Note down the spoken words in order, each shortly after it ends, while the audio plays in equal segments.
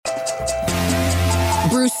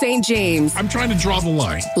Bruce St. James. I'm trying to draw the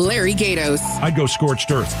line. Larry Gatos. I'd go scorched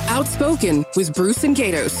earth. Outspoken was Bruce and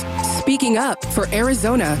Gatos. Speaking up for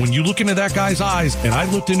Arizona. When you look into that guy's eyes, and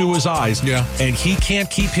I looked into his eyes, and he can't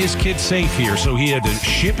keep his kid safe here, so he had to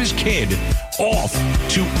ship his kid off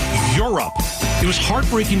to Europe. It was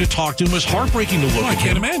heartbreaking to talk to him. It was heartbreaking to look at him. I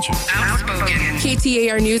can't imagine. Outspoken.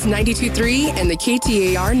 KTAR News 92.3 and the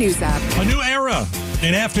KTAR News app. A new era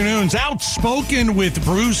in afternoons. Outspoken with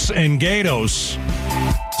Bruce and Gatos.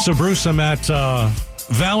 So, Bruce, I'm at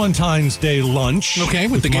Valentine's Day lunch. Okay,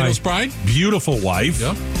 with the Gatos bride. Beautiful wife.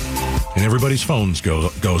 Yep. And everybody's phones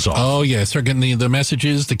goes off. Oh, yeah. Start getting the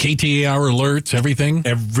messages, the KTAR alerts, everything.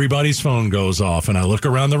 Everybody's phone goes off. And I look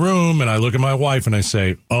around the room, and I look at my wife, and I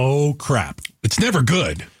say, oh, crap. It's never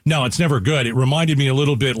good. No, it's never good. It reminded me a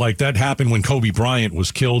little bit like that happened when Kobe Bryant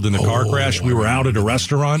was killed in the car crash. We were out at a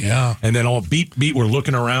restaurant. Yeah. And then all beat, we're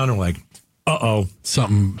looking around, and we're like, uh-oh.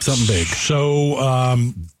 Something big. So,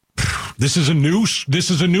 this is a new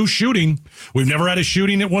shooting. We've never had a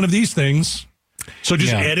shooting at one of these things. So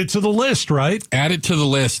just add it to the list, right? Add it to the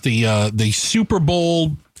list. The Super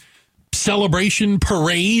Bowl celebration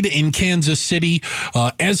parade in Kansas City,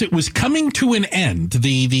 as it was coming to an end.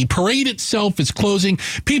 The parade itself is closing.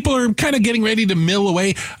 People are kind of getting ready to mill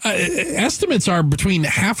away. Estimates are between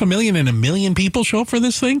 500,000 and 1 million people show up for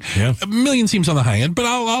this thing. Yeah. 1 million seems on the high end, but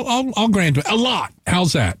I'll grant it. A lot.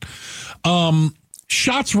 How's that?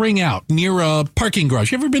 Shots ring out near a parking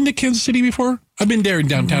garage. You ever been to Kansas City before? I've been there in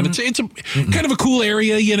downtown. Mm-hmm. It's a kind of a cool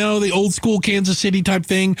area, the old school Kansas City type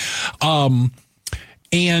thing.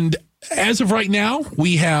 And as of right now,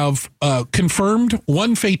 we have confirmed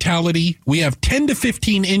 1 fatality. We have 10 to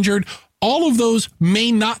 15 injured. All of those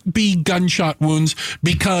may not be gunshot wounds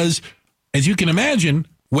because, as you can imagine,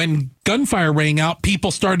 when gunfire rang out, people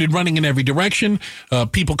started running in every direction.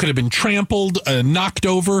 People could have been trampled, knocked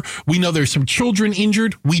over. We know there's some children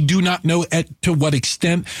injured. We do not know to what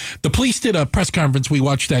extent. The police did a press conference. We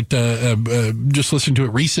watched that, just listened to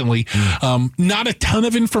it recently. Not a ton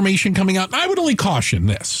of information coming out. I would only caution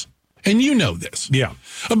this. And you know this. Yeah.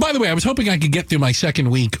 By the way, I was hoping I could get through my second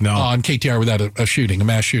week on KTAR without a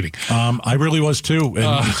mass shooting. I really was too.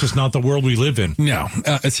 And it's just not the world we live in. No,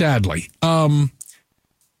 sadly.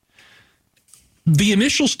 The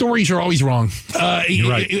initial stories are always wrong. You're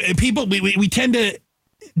right. People, we tend to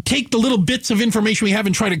take the little bits of information we have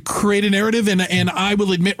and try to create a narrative. And I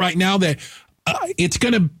will admit right now that it's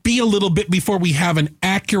going to be a little bit before we have an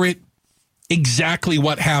accurate, exactly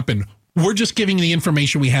what happened. We're just giving the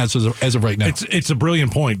information we have as of right now. It's a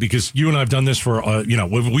brilliant point because you and I have done this for,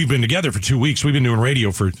 we've been together for 2 weeks. We've been doing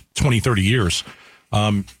radio for 20, 30 years.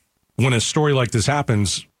 When a story like this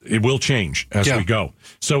happens, it will change as we go.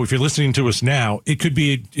 So if you're listening to us now, there could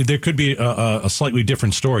be a slightly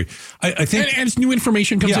different story. I think, and as new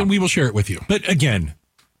information comes in, we will share it with you. But again,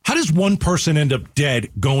 how does one person end up dead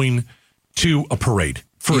going to a parade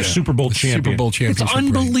for a Super Bowl champion? Super Bowl championship. It's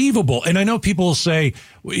unbelievable. Parade. And I know people will say,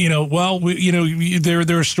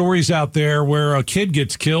 there are stories out there where a kid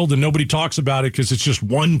gets killed and nobody talks about it because it's just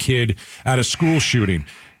one kid at a school shooting.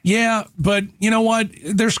 Yeah, but you know what?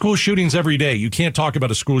 There's school shootings every day. You can't talk about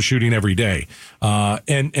a school shooting every day.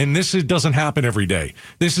 And this doesn't happen every day.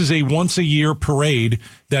 This is a once-a-year parade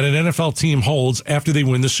that an NFL team holds after they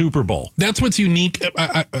win the Super Bowl. That's what's unique,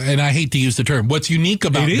 and I hate to use the term. What's unique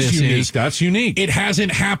about this is that's unique. It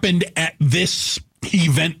hasn't happened at this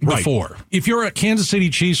event before. Right. If you're a Kansas City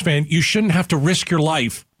Chiefs fan, you shouldn't have to risk your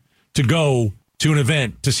life to go to an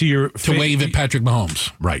event to see to wave at Patrick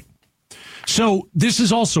Mahomes. Right. So this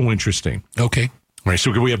is also interesting. Okay. All right.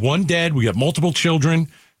 So we have one dead. We have multiple children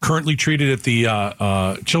currently treated at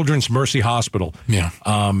the Children's Mercy Hospital. Yeah.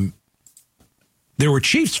 There were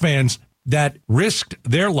Chiefs fans that risked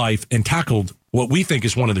their life and tackled what we think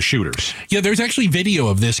is one of the shooters. Yeah, there's actually video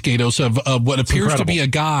of this, Gatos, of what appears to be a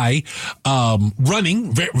guy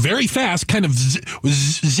running very fast, kind of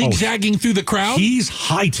zigzagging through the crowd. He's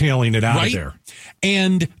hightailing it out of there.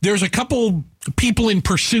 And there's a couple people in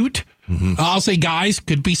pursuit. Mm-hmm. I'll say guys,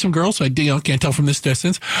 could be some girls. I can't tell from this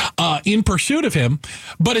distance. In pursuit of him,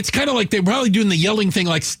 but it's kind of like they're probably doing the yelling thing,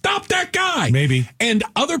 like "Stop that guy!" Maybe. And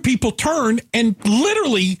other people turn and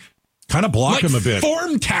literally kind of block him a bit.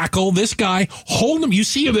 Form tackle this guy, hold him. You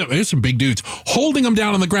see him. There's some big dudes holding him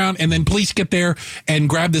down on the ground, and then police get there and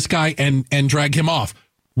grab this guy and drag him off.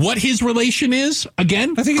 What his relation is,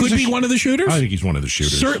 again, I think could be one of the shooters. I think he's one of the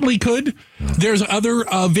shooters. Certainly could. Yeah. There's other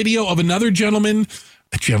video of another gentleman.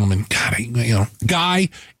 Guy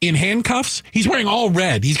in handcuffs. He's wearing all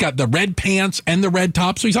red. He's got the red pants and the red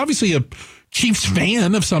top. So he's obviously a Chiefs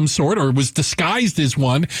fan of some sort, or was disguised as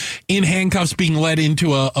one, in handcuffs being led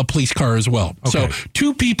into a police car as well. Okay. So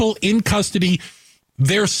 2 people in custody.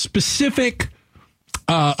 Their specific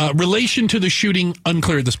relation to the shooting,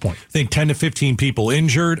 unclear at this point. I think 10 to 15 people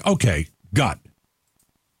injured. Okay, gut.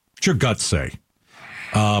 What's your gut say?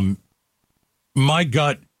 My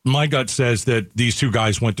gut says that these two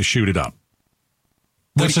guys went to shoot it up.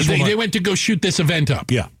 They went to go shoot this event up.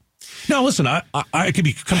 Yeah. Now, listen, I could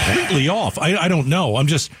be completely off. I don't know.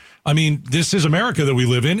 This is America that we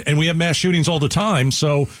live in, and we have mass shootings all the time.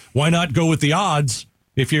 So why not go with the odds?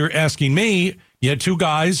 If you're asking me, you had two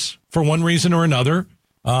guys, for one reason or another,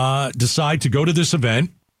 decide to go to this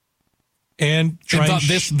event and try and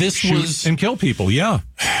shoot and kill people. Yeah.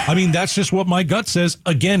 That's just what my gut says.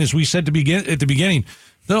 Again, as we said at the beginning,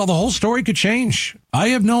 the whole story could change. I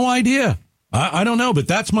have no idea. I don't know, but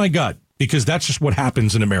that's my gut, because that's just what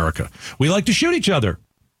happens in America. We like to shoot each other.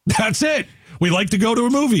 That's it. We like to go to a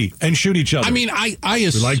movie and shoot each other. We like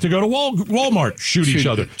to go to Walmart, shoot each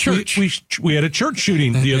other. Church. We had a church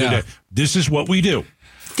shooting the other day. This is what we do.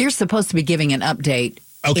 They're supposed to be giving an update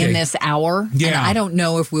in this hour. Yeah. And I don't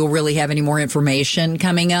know if we'll really have any more information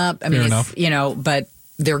coming up. Fair enough. But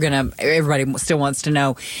everybody still wants to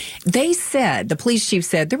know. They said, the police chief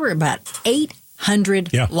said, there were about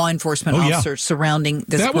 800 law enforcement officers surrounding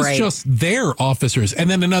this parade. That was just their officers, and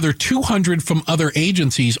then another 200 from other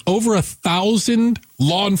agencies. Over 1,000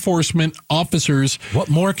 law enforcement officers. What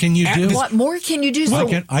more can you do? What more can you do?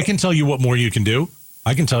 I can tell you what more you can do.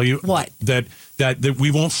 I can tell you what that we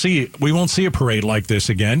won't see a parade like this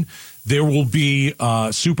again. There will be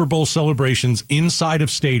Super Bowl celebrations inside of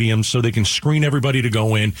stadiums so they can screen everybody to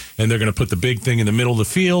go in, and they're going to put the big thing in the middle of the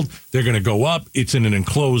field. They're going to go up. It's in an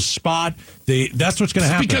enclosed spot. That's what's going to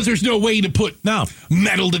happen. Because there's no way to put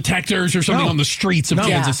metal detectors or something on the streets of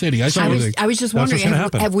Kansas City. I was just wondering,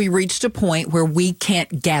 have we reached a point where we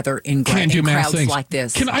can't gather in crowds like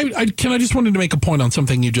this? I just wanted to make a point on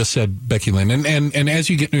something you just said, Becky Lynn, and as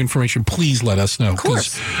you get new information, please let us know,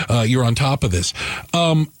 because you're on top of this.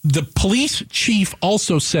 The police chief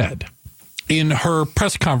also said in her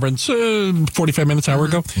press conference 45 minutes, hour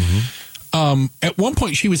ago, at one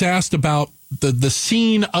point she was asked about the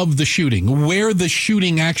scene of the shooting, where the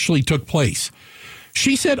shooting actually took place.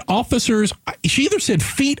 She said she either said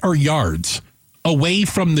feet or yards away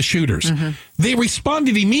from the shooters. They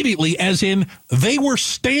responded immediately, as in they were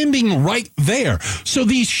standing right there. So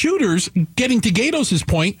these shooters, getting to Gatos's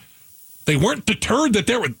point, they weren't deterred that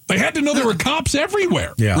they had to know there were cops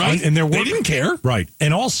everywhere. Yeah. Right. And they didn't care. Right.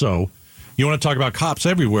 And also, you want to talk about cops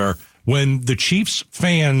everywhere. When the Chiefs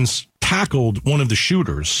fans tackled one of the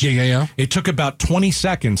shooters, it took about 20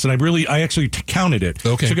 seconds. And I actually counted it.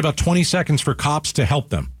 Okay. It took about 20 seconds for cops to help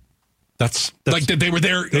them. That's like that they were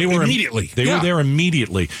there immediately. They were there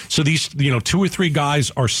immediately. So these, 2 or 3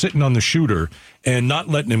 guys are sitting on the shooter and not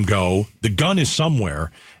letting him go. The gun is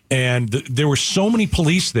somewhere. And there were so many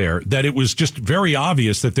police there that it was just very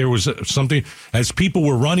obvious that there was something. As people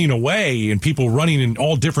were running away and people running in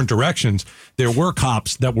all different directions, there were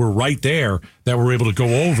cops that were right there that were able to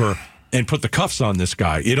go over and put the cuffs on this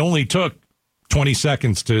guy. It only took 20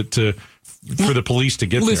 seconds for the police to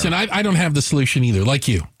get there. Listen, I don't have the solution either, like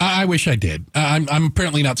you. I wish I did. I'm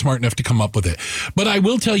apparently not smart enough to come up with it. But I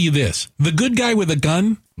will tell you this. The good guy with a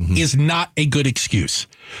gun is not a good excuse.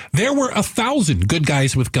 There were 1,000 good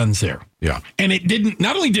guys with guns there. Yeah. And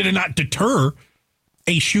not only did it not deter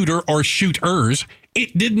a shooter or shooters,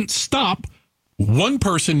 it didn't stop one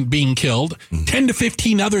person being killed, 10 to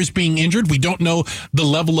 15 others being injured. We don't know the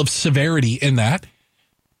level of severity in that.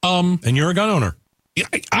 And you're a gun owner.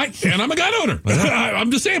 And I'm a gun owner. I'm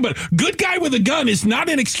just saying, but good guy with a gun is not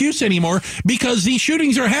an excuse anymore, because these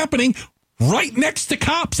shootings are happening right next to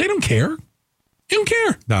cops. They don't care. They don't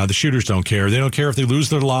care. No, the shooters don't care. They don't care if they lose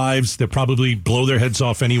their lives. They'll probably blow their heads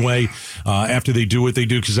off anyway after they do what they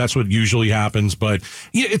do, because that's what usually happens. But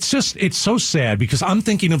yeah, it's so sad, because I'm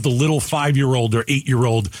thinking of the little 5-year-old or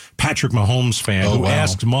 8-year-old Patrick Mahomes fan who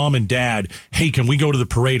asked mom and dad, hey, can we go to the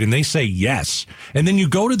parade? And they say yes. And then you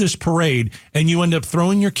go to this parade and you end up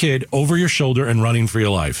throwing your kid over your shoulder and running for your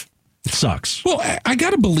life. It sucks. Well, I got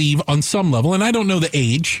to believe on some level, and I don't know the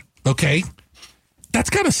age, okay? That's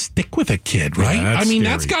got to stick with a kid, right? Yeah,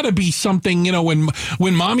 that's got to be something,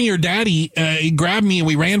 when mommy or daddy grabbed me and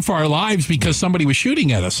we ran for our lives because somebody was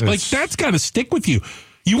shooting at us. That's got to stick with you.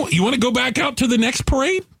 You want to go back out to the next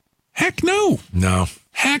parade? Heck no. No.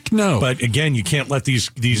 Heck no. But again, you can't let these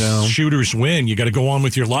shooters win. You got to go on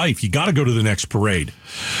with your life. You got to go to the next parade.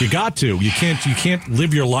 You got to. You can't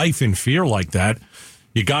live your life in fear like that.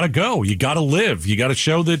 You got to go. You got to live. You got to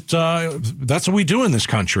show that that's what we do in this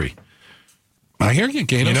country. I hear you,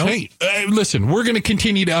 Gatos. Hey, listen, we're going to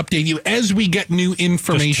continue to update you as we get new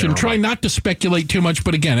information. Try not to speculate too much,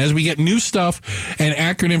 but again, as we get new stuff and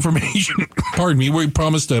accurate information, pardon me, we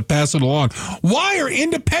promised to pass it along. Why are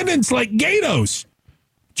independents like Gatos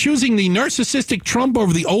choosing the narcissistic Trump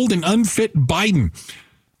over the old and unfit Biden?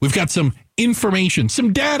 We've got some information,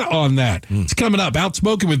 some data on that. It's coming up.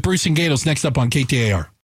 Outspoken with Bruce and Gatos next up on KTAR.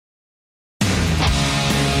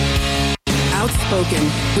 Outspoken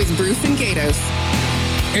with Bruce and Gatos.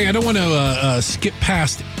 Hey, I don't want to skip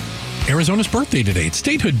past Arizona's birthday today. It's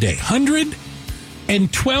Statehood Day.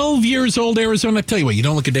 112 years old, Arizona. I tell you what, you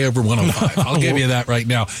don't look a day over 105. I'll give you that right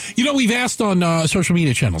now. You know, we've asked on social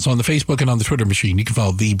media channels, on the Facebook and on the Twitter machine. You can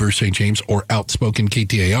follow the Bruce St. James or Outspoken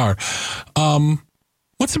KTAR.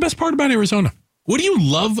 What's the best part about Arizona? What do you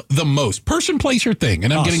love the most? Person, place, or thing?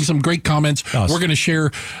 And I'm getting some great comments. We're going to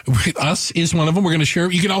share. Us is one of them. We're going to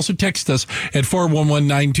share. You can also text us at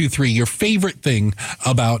 411-923 your favorite thing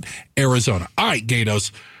about Arizona. All right,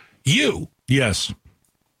 Gatos. You. Yes.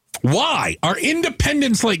 Why are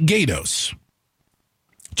independents like Gatos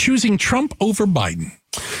choosing Trump over Biden?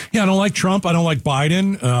 Yeah, I don't like Trump. I don't like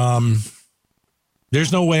Biden.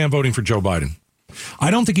 There's no way I'm voting for Joe Biden.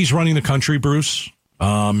 I don't think he's running the country, Bruce.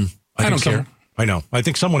 I don't care. I know. I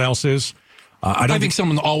think someone else is. I think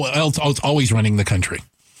someone else always running the country.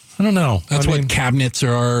 I don't know. That's what cabinets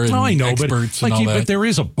are and I know, experts but, and all that. But there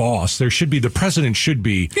is a boss. There should be. The president should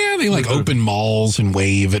be. Yeah, they open malls and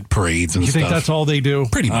wave at parades and stuff. You think that's all they do?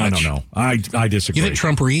 Pretty much. I don't know. I disagree. You think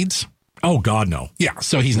Trump reads? Oh, God, no. Yeah,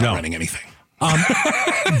 so he's not running anything.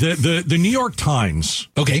 The New York Times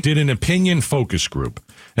did an opinion focus group,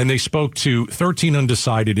 and they spoke to 13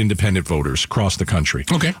 undecided independent voters across the country.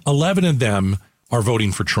 11 of them are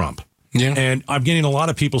voting for Trump. Yeah. And I'm getting a lot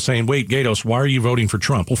of people saying, wait, Gatos, why are you voting for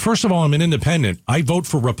Trump? Well, first of all, I'm an independent. I vote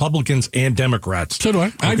for Republicans and Democrats. So do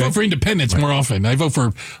I. I vote for independents more often. I vote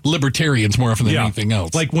for libertarians more often than anything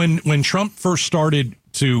else. Like when Trump first started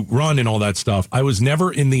to run and all that stuff, I was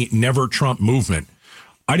never in the never Trump movement.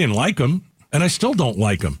 I didn't like him, and I still don't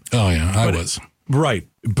like him. Oh, yeah, I was. Right.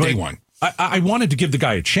 But Day one. I wanted to give the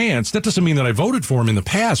guy a chance. That doesn't mean that I voted for him in the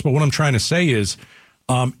past, but what I'm trying to say is,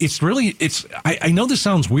 I know this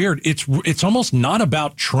sounds weird. It's almost not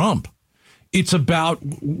about Trump. It's about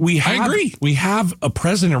I agree. We have a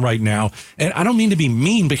president right now, and I don't mean to be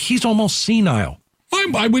mean, but he's almost senile.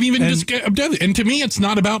 I would even and to me, it's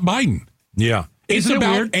not about Biden. Yeah. It's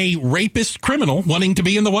about a rapist criminal wanting to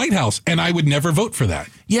be in the White House, and I would never vote for that.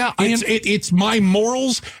 Yeah, it's my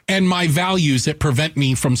morals and my values that prevent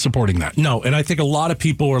me from supporting that. No, and I think a lot of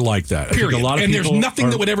people are like that. Period. I think a lot of there's nothing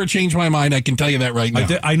that would ever change my mind. I can tell you that right now.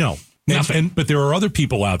 I know. Nothing. But there are other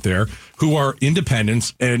people out there who are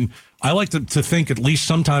independents, and I like to think at least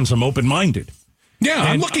sometimes I'm open-minded. Yeah,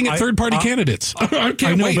 I'm looking at third-party candidates. I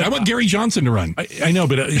can't wait. I want Gary Johnson to run. I know,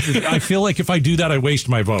 but I feel like if I do that, I waste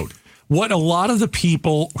my vote. What a lot of the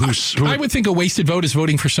people who I would think a wasted vote is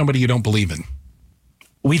voting for somebody you don't believe in.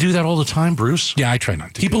 We do that all the time, Bruce. Yeah, I try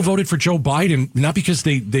not to. People voted for Joe Biden not because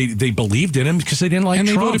they believed in him, because they didn't like Trump.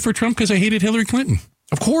 And they voted for Trump because they hated Hillary Clinton.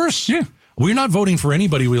 Of course. Yeah. We're not voting for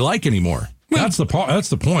anybody we like anymore. Well, that's the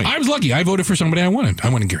point. I was lucky. I voted for somebody I wanted. I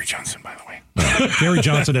wanted Gary Johnson, by the way. Gary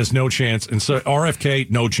Johnson has no chance, and so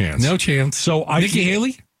RFK, no chance. No chance. So Nikki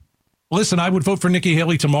Haley? Listen, I would vote for Nikki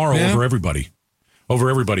Haley tomorrow over everybody.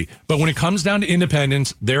 But when it comes down to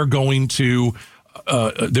independents, they're going to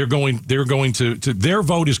their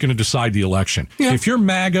vote is going to decide the election. Yeah. If you're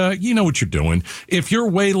MAGA, you know what you're doing. If you're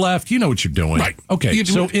way left, you know what you're doing. Right. Okay.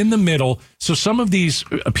 So in the middle, some of these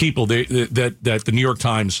people that the New York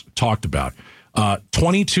Times talked about,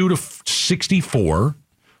 22 to 64.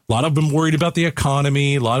 A lot of them worried about the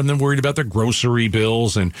economy. A lot of them worried about their grocery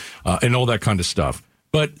bills and all that kind of stuff.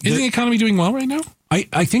 But is the economy doing well right now?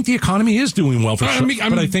 I think the economy is doing well for some,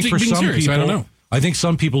 but I think for some people, I don't know. I think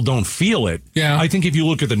some people don't feel it. Yeah. I think if you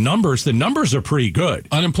look at the numbers are pretty good.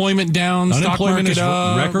 Unemployment down, stock market is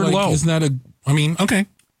up, record low. Isn't that okay.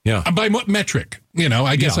 Yeah. By what metric?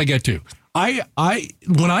 I guess I get to.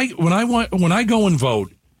 When I go and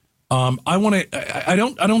vote, I want to. I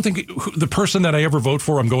don't think the person that I ever vote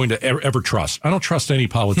for, I'm going to ever trust. I don't trust any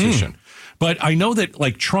politician, but I know that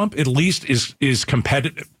like Trump at least is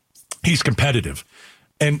competitive. He's competitive.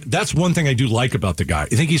 And that's one thing I do like about the guy.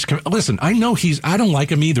 I think listen, I know I don't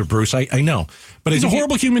like him either, Bruce. I know. But he's a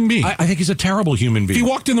horrible human being. I think he's a terrible human being. If he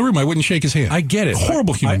walked in the room, I wouldn't shake his hand. I get it.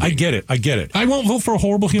 Horrible human being. I get it. I won't vote for a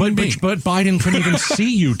horrible human being. But Biden couldn't even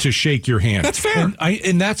see you to shake your hand. That's fair.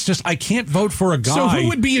 And that's just, I can't vote for a guy. So who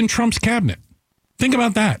would be in Trump's cabinet? Think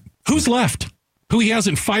about that. Who's left? Who he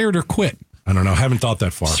hasn't fired or quit? I don't know. I haven't thought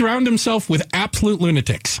that far. Surround himself with absolute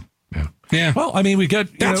lunatics. Yeah. Well, I mean, we got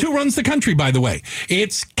that's who runs the country, by the way.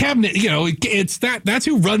 It's cabinet, it's that's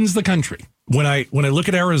who runs the country. When I look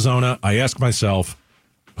at Arizona, I ask myself,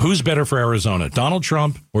 who's better for Arizona, Donald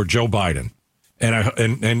Trump or Joe Biden?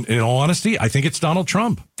 And in all honesty, I think it's Donald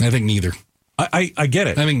Trump. I think neither. I get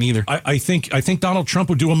it. I think neither. I think Donald Trump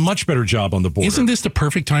would do a much better job on the border. Isn't this the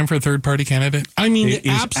perfect time for a third party candidate? I mean, it the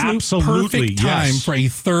absolute perfect time for a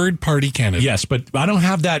third party candidate. Yes, but I don't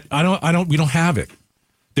have that. We don't have it.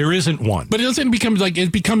 There isn't one. But it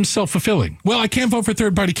becomes self-fulfilling. Well, I can't vote for a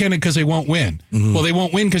third party candidate because they won't win. Mm-hmm. Well, they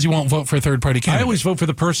won't win because you won't vote for a third party candidate. I always vote for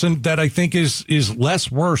the person that I think is less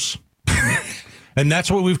worse. And that's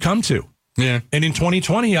what we've come to. Yeah. And in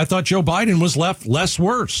 2020, I thought Joe Biden was less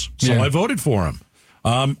worse. So I voted for him.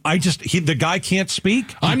 The guy can't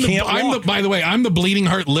speak. By the way, I'm the bleeding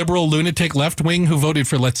heart liberal lunatic left wing who voted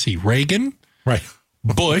for, let's see, Reagan. Right.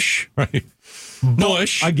 Bush. Right.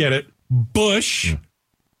 Bush. No, I get it. Bush. Yeah.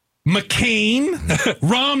 McCain,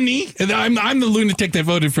 Romney. I'm the lunatic that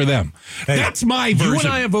voted for them. Hey, that's my version. You and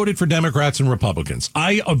I have voted for Democrats and Republicans.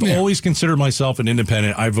 I have always considered myself an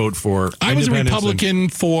independent. I vote for. I was a Republican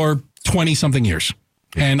for 20-something years.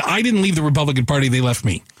 And I didn't leave the Republican Party; they left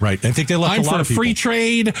me. Right. I think they left. I'm a lot for of people. Free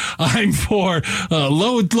trade. I'm for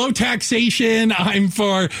low taxation. I'm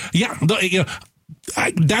for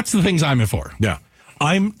that's the things I'm for. Yeah,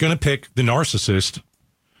 I'm gonna pick the narcissist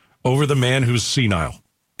over the man who's senile.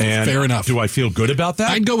 And fair enough. Do I feel good about that?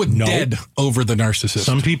 I'd go with dead over the narcissist.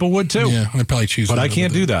 Some people would too. Yeah, I'd probably choose. But I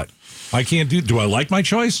can't do that. I can't do. Do I like my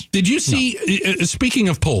choice? Did you see? No. Speaking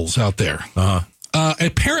of polls out there.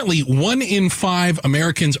 Apparently 1 in 5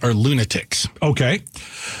 Americans are lunatics. Okay.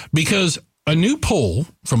 Because a new poll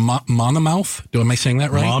from Monmouth, am I saying that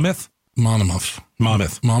right?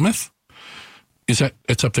 Monmouth. Is that,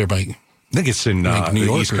 it's up there by... I think it's in New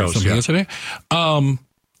York, East Coast. Yesterday.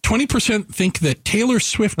 20% think that Taylor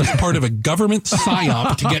Swift is part of a government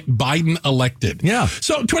psyop to get Biden elected. Yeah.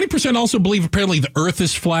 So 20% also believe apparently the earth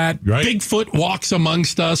is flat. Right. Bigfoot walks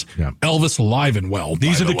amongst us. Yeah. Elvis alive and well.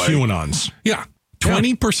 These are the QAnons. Yeah.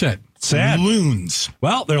 20%. Sad. Loons.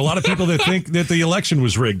 Well, there are a lot of people that think that the election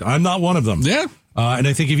was rigged. I'm not one of them. Yeah. And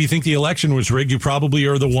I think if you think the election was rigged, you probably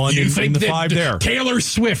are the one in the 5 there. Taylor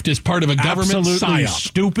Swift is part of a government Absolutely psyop.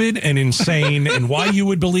 Stupid and insane. And why you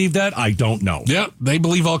would believe that, I don't know. Yeah, they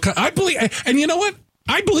believe all kinds. I believe, and you know what?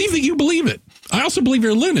 I believe that you believe it. I also believe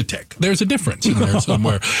you're a lunatic. There's a difference in there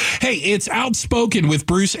somewhere. Hey, it's Outspoken with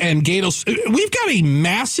Bruce and Gatos. We've got a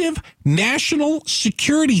massive national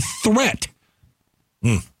security threat.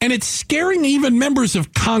 And it's scaring even members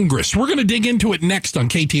of Congress. We're going to dig into it next on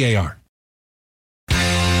KTAR.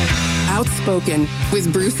 Outspoken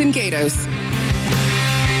with Bruce and Gatos.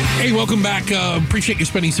 Hey, welcome back. Appreciate you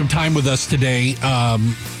spending some time with us today.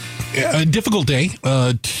 A difficult day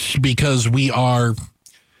because we are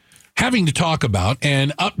having to talk about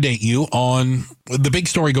and update you on the big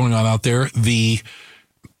story going on out there, the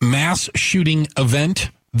mass shooting event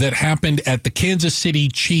that happened at the Kansas City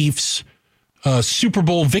Chiefs Super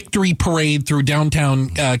Bowl victory parade through downtown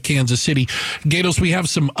Kansas City. Gatos, we have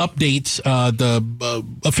some updates. The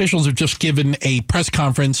officials have just given a press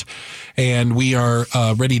conference, and we are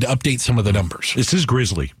ready to update some of the numbers. This is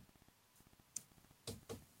grisly.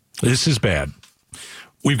 This is bad.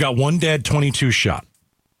 We've got 1 dead, 22 shot.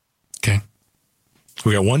 Okay.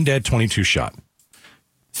 We got 1 dead, 22 shot.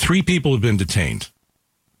 3 people have been detained.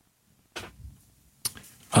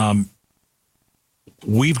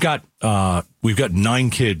 We've got 9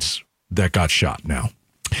 kids that got shot now.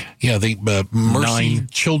 Yeah, the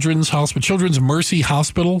Children's Mercy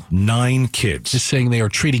Hospital. 9 kids. Is saying they are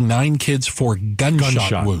treating 9 kids for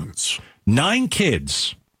gunshot wounds. 9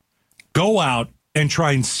 kids go out and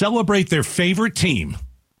try and celebrate their favorite team,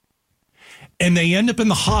 and they end up in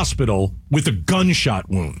the hospital with a gunshot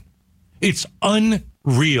wound. It's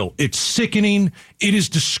unreal. It's sickening. It is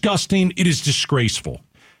disgusting. It is disgraceful.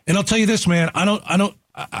 And I'll tell you this, man. I don't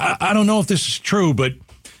know if this is true, but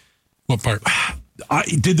what part?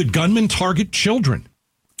 Did the gunman target children?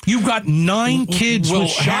 You've got 9 kids. Well,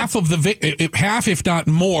 with half, if not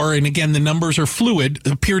more, and again the numbers are fluid,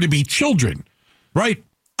 appear to be children. Right.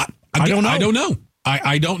 I don't know. I don't know.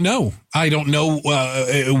 I don't know. I don't know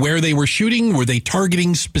where they were shooting. Were they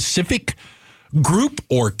targeting specific group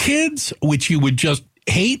or kids, which you would just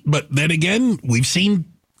hate? But then again, we've seen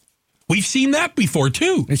that before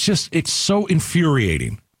too. It's so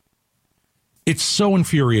infuriating. It's so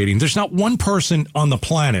infuriating. There's not one person on the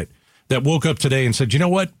planet that woke up today and said, you know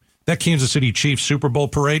what? That Kansas City Chiefs Super Bowl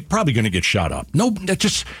parade probably going to get shot up. No,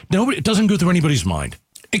 it doesn't go through anybody's mind.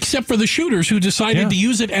 Except for the shooters who decided to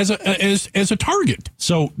use it as a target.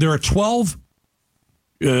 So there are 12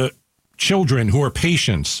 children who are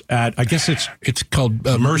patients at, I guess it's called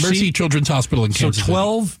Mercy Children's Hospital in Kansas City.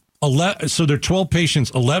 So there are 12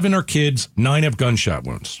 patients. 11 are kids. 9 have gunshot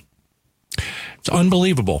wounds. It's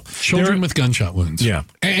unbelievable. Children with gunshot wounds. Yeah.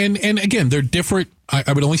 And again, they're different.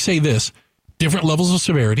 I would only say this, different levels of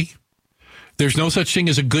severity. There's no such thing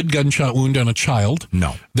as a good gunshot wound on a child.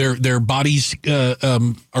 No. Their bodies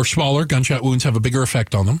are smaller. Gunshot wounds have a bigger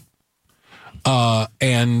effect on them.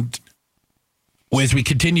 And as we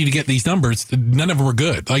continue to get these numbers, none of them are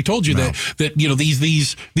good. I told you that you know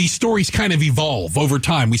these stories kind of evolve over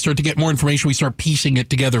time. We start to get more information. We start piecing it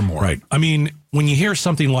together more. Right. I mean, when you hear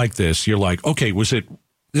something like this, you're like, okay, was it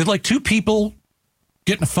like two people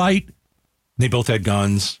get in a fight? They both had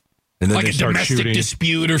guns. And then like they a start domestic shooting.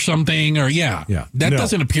 dispute or something, or that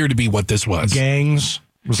doesn't appear to be what this was. Gangs?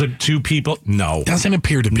 Was it two people? No, doesn't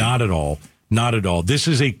appear to be. Not at all. Not at all. This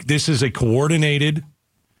is a coordinated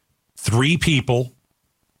 3 people,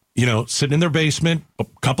 sitting in their basement. A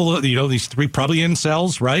couple of these 3 probably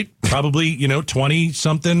incels, right? Probably 20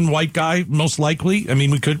 something white guy, most likely. I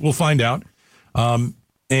mean, we'll find out.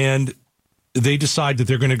 And they decide that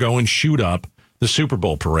they're going to go and shoot up the Super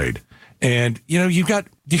Bowl parade. And, you've got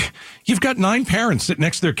 9 parents sitting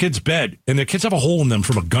next to their kid's bed, and their kids have a hole in them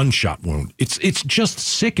from a gunshot wound. It's just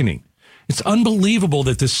sickening. It's unbelievable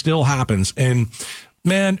that this still happens. And,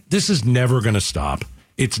 man, this is never going to stop.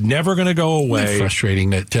 It's never going to go away. It's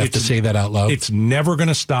frustrating to have to say that out loud. It's never going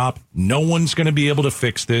to stop. No one's going to be able to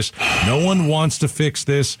fix this. No one wants to fix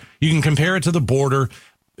this. You can compare it to the border.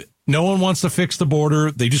 No one wants to fix the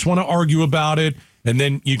border. They just want to argue about it. And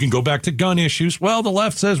then you can go back to gun issues. Well, the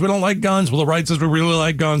left says we don't like guns. Well, the right says we really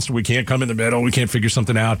like guns, so we can't come in the middle. We can't figure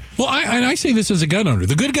something out. Well, I say this as a gun owner.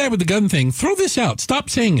 The good guy with the gun thing, throw this out. Stop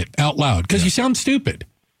saying it out loud because you sound stupid.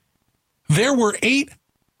 There were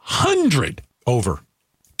 800 over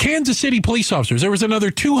Kansas City police officers. There was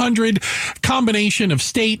another 200 combination of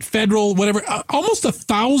state, federal, whatever. Almost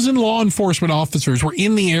 1,000 law enforcement officers were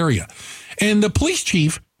in the area. And the police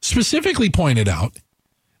chief specifically pointed out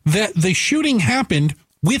that the shooting happened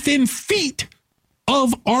within feet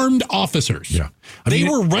of armed officers. Yeah. They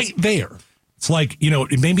were right there. It's like,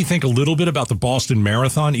 it made me think a little bit about the Boston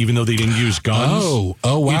Marathon, even though they didn't use guns.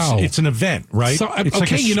 Oh, wow. It's an event, right? So, it's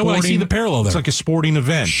okay, you know what? I see the parallel there. It's like a sporting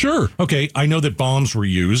event. Sure. Okay, I know that bombs were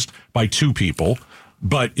used by 2 people.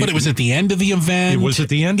 But it was at the end of the event. It was at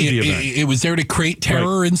the end of the event. It was there to create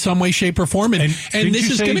terror in some way, shape, or form. And this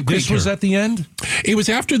is going to create this was at the end? It was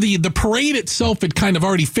after the parade itself had kind of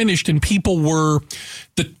already finished, and people were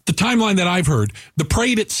the timeline that I've heard. The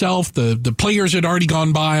parade itself, the players had already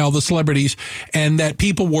gone by, all the celebrities, and that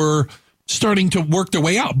people were starting to work their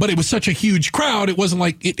way out. But it was such a huge crowd, it wasn't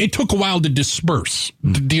like it took a while to disperse.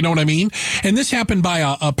 Do you know what I mean? And this happened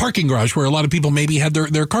by a parking garage where a lot of people maybe had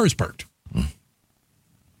their cars parked.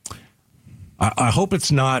 I hope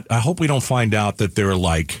it's not. I hope we don't find out that there are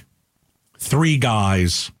like 3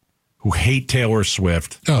 guys who hate Taylor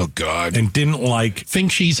Swift. Oh, God. And didn't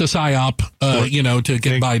think she's a psyop, to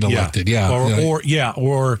get Biden elected. Yeah.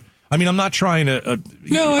 Or I mean, I'm not trying to.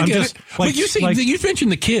 No, I get it. But you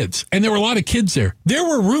mentioned the kids, and there were a lot of kids there. There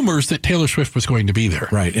were rumors that Taylor Swift was going to be there.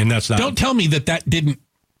 Right. And that's not. Don't tell me that didn't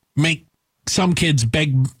make some kids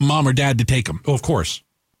beg mom or dad to take them. Oh, of course.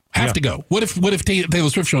 Have to go. What if Taylor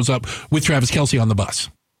Swift shows up with Travis Kelce on the bus,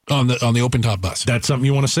 on the open top bus? That's something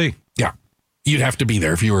you want to see. Yeah, you'd have to be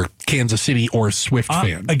there if you were a Kansas City or Swift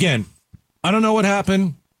fan. Again, I don't know what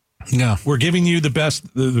happened. No, we're giving you the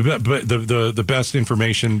best the best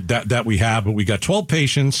information that we have, but we got 12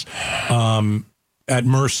 patients at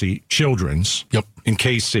Mercy Children's in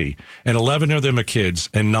KC, and 11 of them are kids,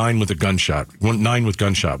 and 9 with gunshot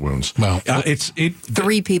wounds. Well, it's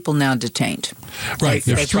 3 people now detained. Right,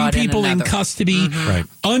 there's 3 people in custody. Right,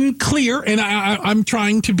 unclear, and I'm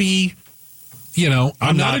trying to be.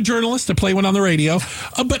 I'm not a journalist to play one on the radio,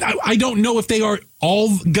 but I don't know if they are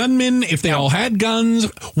all gunmen, if they all had guns,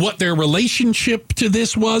 what their relationship to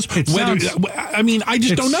this was. I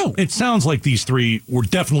just don't know. It sounds like these 3 were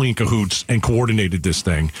definitely in cahoots and coordinated this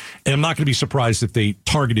thing. And I'm not going to be surprised if they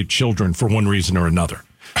targeted children for one reason or another.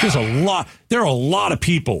 There are a lot of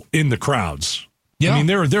people in the crowds. Yeah. I mean,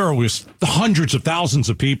 there was hundreds of thousands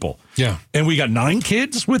of people. Yeah. And we got 9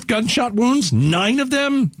 kids with gunshot wounds. 9 of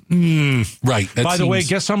them. Right. By the way,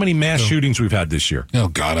 guess how many mass shootings we've had this year? Oh,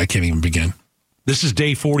 God, I can't even begin. This is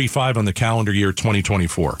day 45 on the calendar year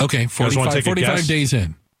 2024. Okay, 45 days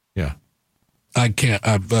in. Yeah. I can't.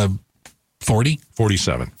 40?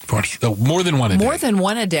 47. 40. Oh, more than one a day. More than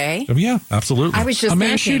one a day? Oh, yeah, absolutely. I was just a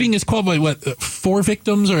mass shooting is called by 4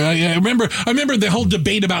 victims? Or I remember the whole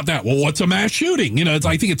debate about that. Well, what's a mass shooting? I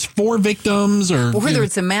think it's 4 victims or... Well, whether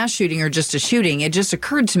it's a mass shooting or just a shooting, it just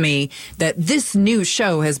occurred to me that this new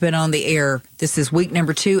show has been on the air. This is week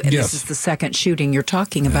number 2, and this is the second shooting you're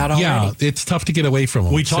talking about already. Yeah, it's tough to get away from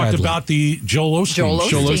them. We talked about the Joel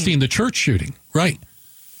Osteen, the church shooting. Right.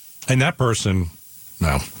 And that person,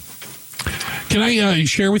 no. Can I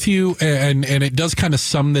share with you, and it does kind of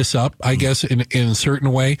sum this up, I guess, in a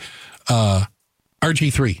certain way,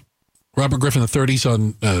 RG3, Robert Griffin III's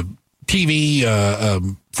on TV,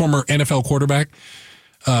 former NFL quarterback.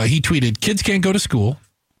 He tweeted, kids can't go to school,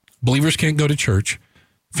 believers can't go to church,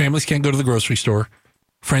 families can't go to the grocery store,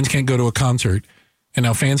 friends can't go to a concert, and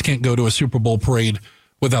now fans can't go to a Super Bowl parade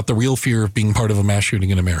without the real fear of being part of a mass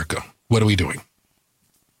shooting in America. What are we doing?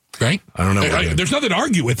 Right? I don't know. There's nothing to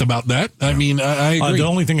argue with about that. I mean, I agree. The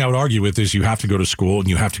only thing I would argue with is you have to go to school and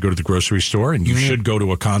you have to go to the grocery store and you should go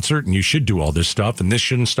to a concert and you should do all this stuff and this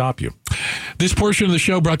shouldn't stop you. This portion of the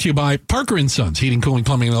show brought to you by Parker & Sons, Heating, Cooling,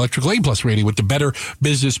 Plumbing, and Electrical A+ rating with the Better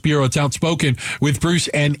Business Bureau. It's Outspoken with Bruce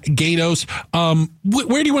and Gatos.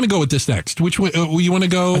 Where do you want to go with this next? Which way you want to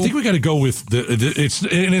go? I think we got to go with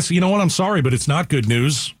it's, you know what? I'm sorry, but it's not good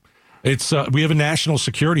news. It's we have a national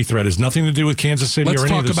security threat. It has nothing to do with Kansas City or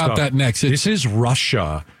any of this stuff. Let's talk about that next. This is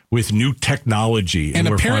Russia with new technology. And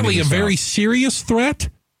apparently a very serious threat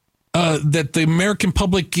that the American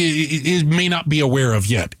public may not be aware of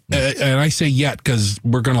yet. And I say yet because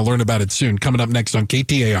we're going to learn about it soon. Coming up next on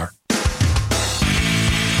KTAR.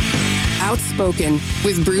 Outspoken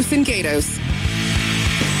with Bruce and Gatos.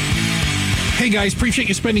 Hey, guys, appreciate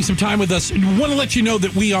you spending some time with us. Want to let you know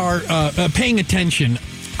that we are paying attention,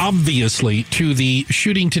 obviously, to the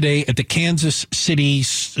shooting today at the Kansas City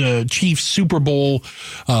Chiefs Super Bowl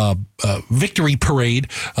victory parade.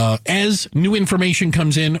 As new information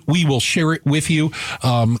comes in, we will share it with you.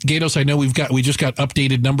 Gatos, I know we just got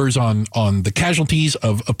updated numbers on the casualties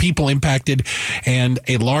of people impacted, and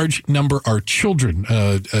a large number are children.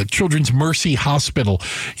 Children's Mercy Hospital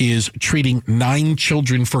is treating 9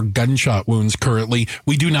 children for gunshot wounds currently.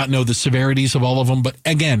 We do not know the severities of all of them, but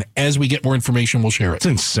again, as we get more information, we'll share it. It's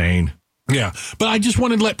insane. Yeah, but I just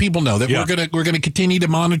wanted to let people know that we're gonna continue to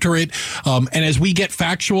monitor it, and as we get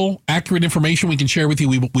factual, accurate information we can share with you,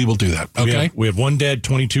 we will do that. Okay, we have 1 dead,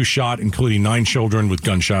 22 shot, including 9 children with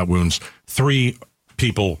gunshot wounds. 3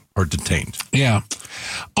 people are detained. Yeah.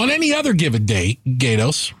 On any other given day,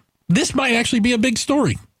 Gatos, this might actually be a big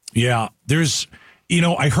story. Yeah, there's,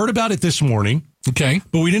 I heard about it this morning. Okay,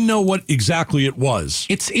 but we didn't know what exactly it was.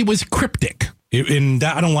 It was cryptic. And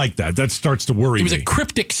I don't like that. That starts to worry me. It was a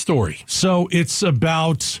cryptic story. So it's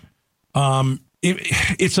about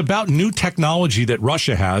it's about new technology that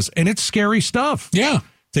Russia has, and it's scary stuff. Yeah.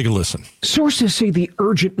 Take a listen. Sources say the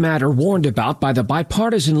urgent matter warned about by the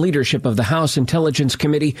bipartisan leadership of the House Intelligence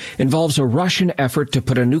Committee involves a Russian effort to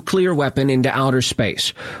put a nuclear weapon into outer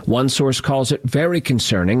space. One source calls it very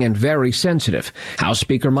concerning and very sensitive. House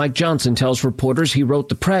Speaker Mike Johnson tells reporters he wrote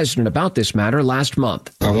the president about this matter last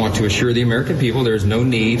month. I want to assure the American people there is no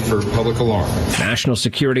need for public alarm. National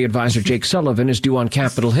Security Advisor Jake Sullivan is due on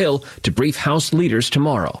Capitol Hill to brief House leaders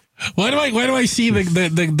tomorrow. Why do I see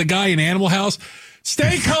the guy in Animal House?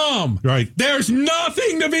 Stay calm. Right. There's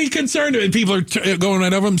nothing to be concerned about. People are going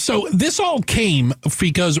right over him. So this all came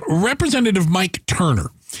because Representative Mike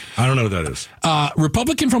Turner. I don't know who that is.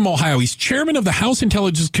 Republican from Ohio. He's chairman of the House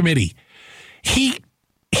Intelligence Committee. He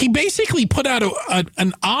basically put out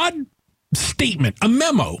an odd statement, a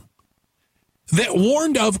memo, that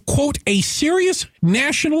warned of, quote, a serious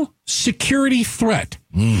national security threat.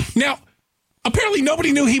 Now, apparently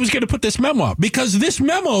nobody knew he was going to put this memo up because this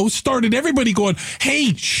memo started everybody going,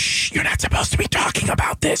 hey, shh, you're not supposed to be talking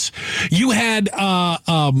about this. You had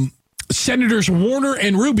Senators Warner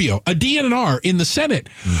and Rubio, a DNR in the Senate,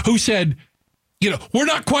 who said, we're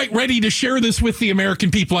not quite ready to share this with the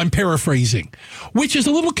American people. I'm paraphrasing, which is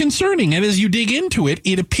a little concerning. And as you dig into it,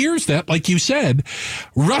 it appears that, like you said,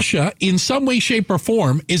 Russia, in some way, shape, or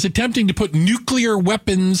form, is attempting to put nuclear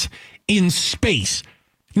weapons in space.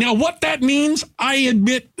 Now, what that means, I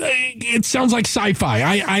admit, it sounds like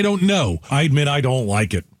sci-fi. I don't know. I admit I don't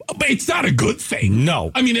like it. But it's not a good thing.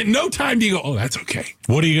 No. I mean, at no time do you go, oh, that's okay.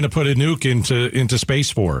 What are you going to put a nuke into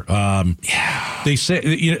space for? Yeah. They say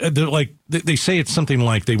they say it's something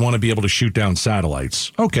like they want to be able to shoot down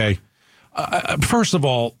satellites. Okay. First of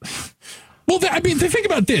all, well, think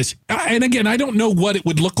about this. And again, I don't know what it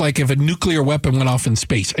would look like if a nuclear weapon went off in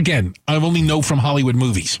space. Again, I only know from Hollywood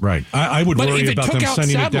movies. Right. I would worry about them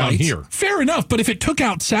sending it down here. Fair enough. But if it took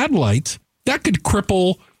out satellites, that could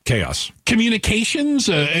cripple chaos. Communications.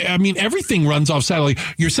 Everything runs off satellite.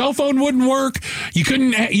 Your cell phone wouldn't work. You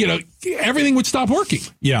couldn't, everything would stop working.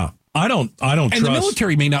 Yeah. I don't trust. And the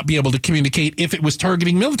military may not be able to communicate if it was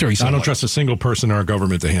targeting military satellites. I don't trust a single person in our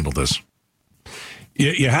government to handle this.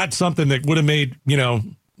 You had something that would have made,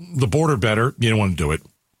 the border better. You don't want to do it.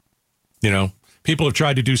 People have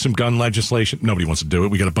tried to do some gun legislation. Nobody wants to do it.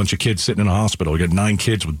 We got a bunch of kids sitting in a hospital. We got 9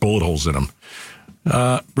 kids with bullet holes in them.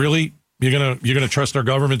 Really? You're gonna trust our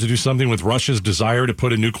government to do something with Russia's desire to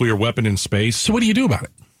put a nuclear weapon in space? So what do you do about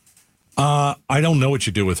it? I don't know what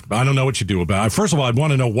you do about it. First of all, I'd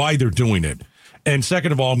want to know why they're doing it. And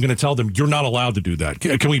second of all, I'm going to tell them you're not allowed to do that.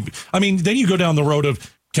 Can we? I mean, then you go down the road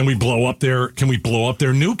of can we blow up their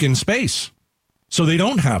nuke in space so they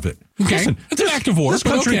don't have it? Okay, Listen, it's an act of war.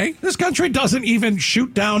 This country doesn't even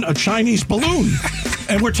shoot down a Chinese balloon,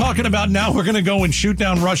 and we're talking about now we're going to go and shoot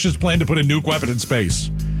down Russia's plan to put a nuke weapon in space.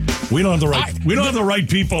 We don't have the right. We don't have the right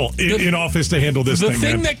people in office to handle this thing. The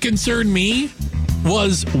thing that concerned me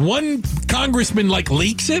was one congressman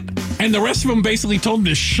leaks it, and the rest of them basically told him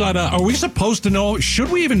to shut up. Are we supposed to know? Should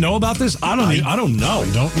we even know about this? I don't know. I don't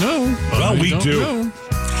know. Well, we do.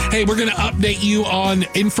 Hey, we're going to update you on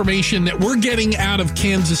information that we're getting out of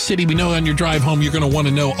Kansas City. We know on your drive home, you're going to want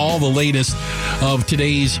to know all the latest of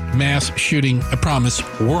today's mass shooting. I promise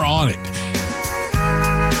we're on it.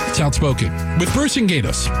 It's Outspoken with Bruce and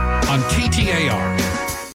Gatos on KTAR.